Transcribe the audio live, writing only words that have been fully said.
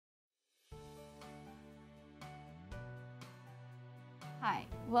Hi,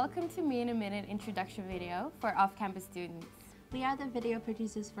 welcome to Me in a Minute introduction video for off-campus students. We are the video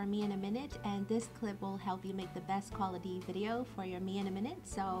producers for Me in a Minute, and this clip will help you make the best quality video for your Me in a Minute,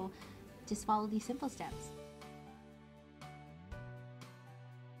 so just follow these simple steps.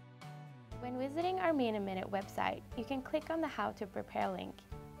 When visiting our Me in a Minute website, you can click on the How to Prepare link,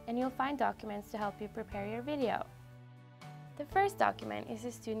 and you'll find documents to help you prepare your video. The first document is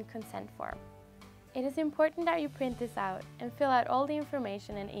a student consent form. It is important that you print this out and fill out all the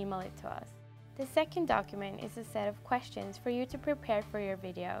information and email it to us. The second document is a set of questions for you to prepare for your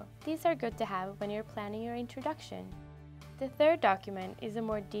video. These are good to have when you're planning your introduction. The third document is a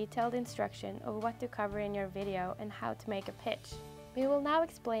more detailed instruction of what to cover in your video and how to make a pitch. We will now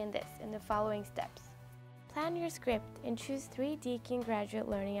explain this in the following steps. Plan your script and choose 3 Deakin graduate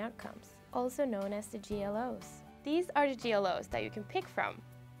learning outcomes, also known as the GLOs. These are the GLOs that you can pick from.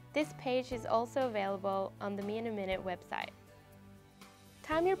 This page is also available on the Me in a Minute website.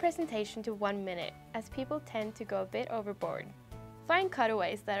 Time your presentation to 1 minute, as people tend to go a bit overboard. Find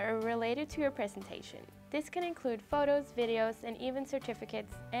cutaways that are related to your presentation. This can include photos, videos, and even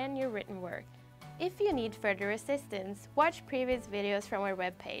certificates and your written work. If you need further assistance, watch previous videos from our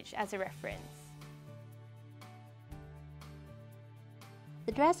webpage as a reference.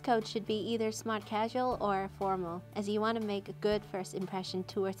 The dress code should be either smart casual or formal, as you want to make a good first impression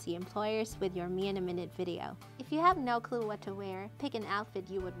towards the employers with your Me in a Minute video. If you have no clue what to wear, pick an outfit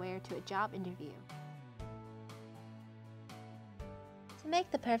you would wear to a job interview. To make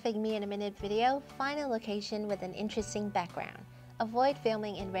the perfect Me in a Minute video, find a location with an interesting background. Avoid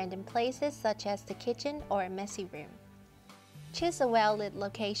filming in random places such as the kitchen or a messy room. Choose a well-lit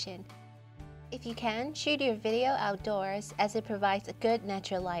location. If you can, shoot your video outdoors as it provides a good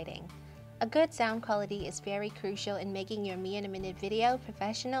natural lighting. A good sound quality is very crucial in making your Me in a Minute video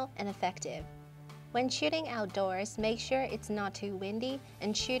professional and effective. When shooting outdoors, make sure it's not too windy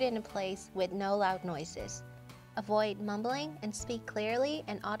and shoot in a place with no loud noises. Avoid mumbling and speak clearly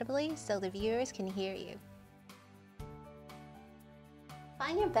and audibly so the viewers can hear you.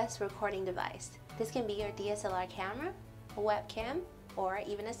 Find your best recording device. This can be your DSLR camera, a webcam, or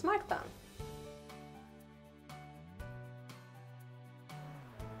even a smartphone.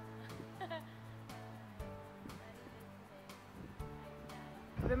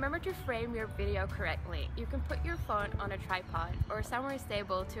 Remember to frame your video correctly. You can put your phone on a tripod or somewhere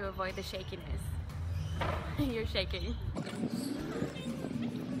stable to avoid the shakiness. You're shaking.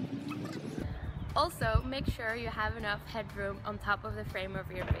 Also, make sure you have enough headroom on top of the frame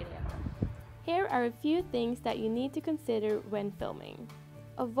of your video. Here are a few things that you need to consider when filming.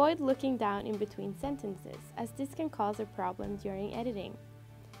 Avoid looking down in between sentences, as this can cause a problem during editing.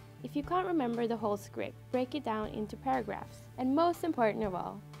 If you can't remember the whole script, break it down into paragraphs. And most important of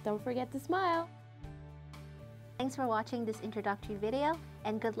all, don't forget to smile! Thanks for watching this introductory video,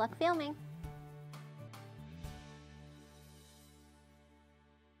 and good luck filming!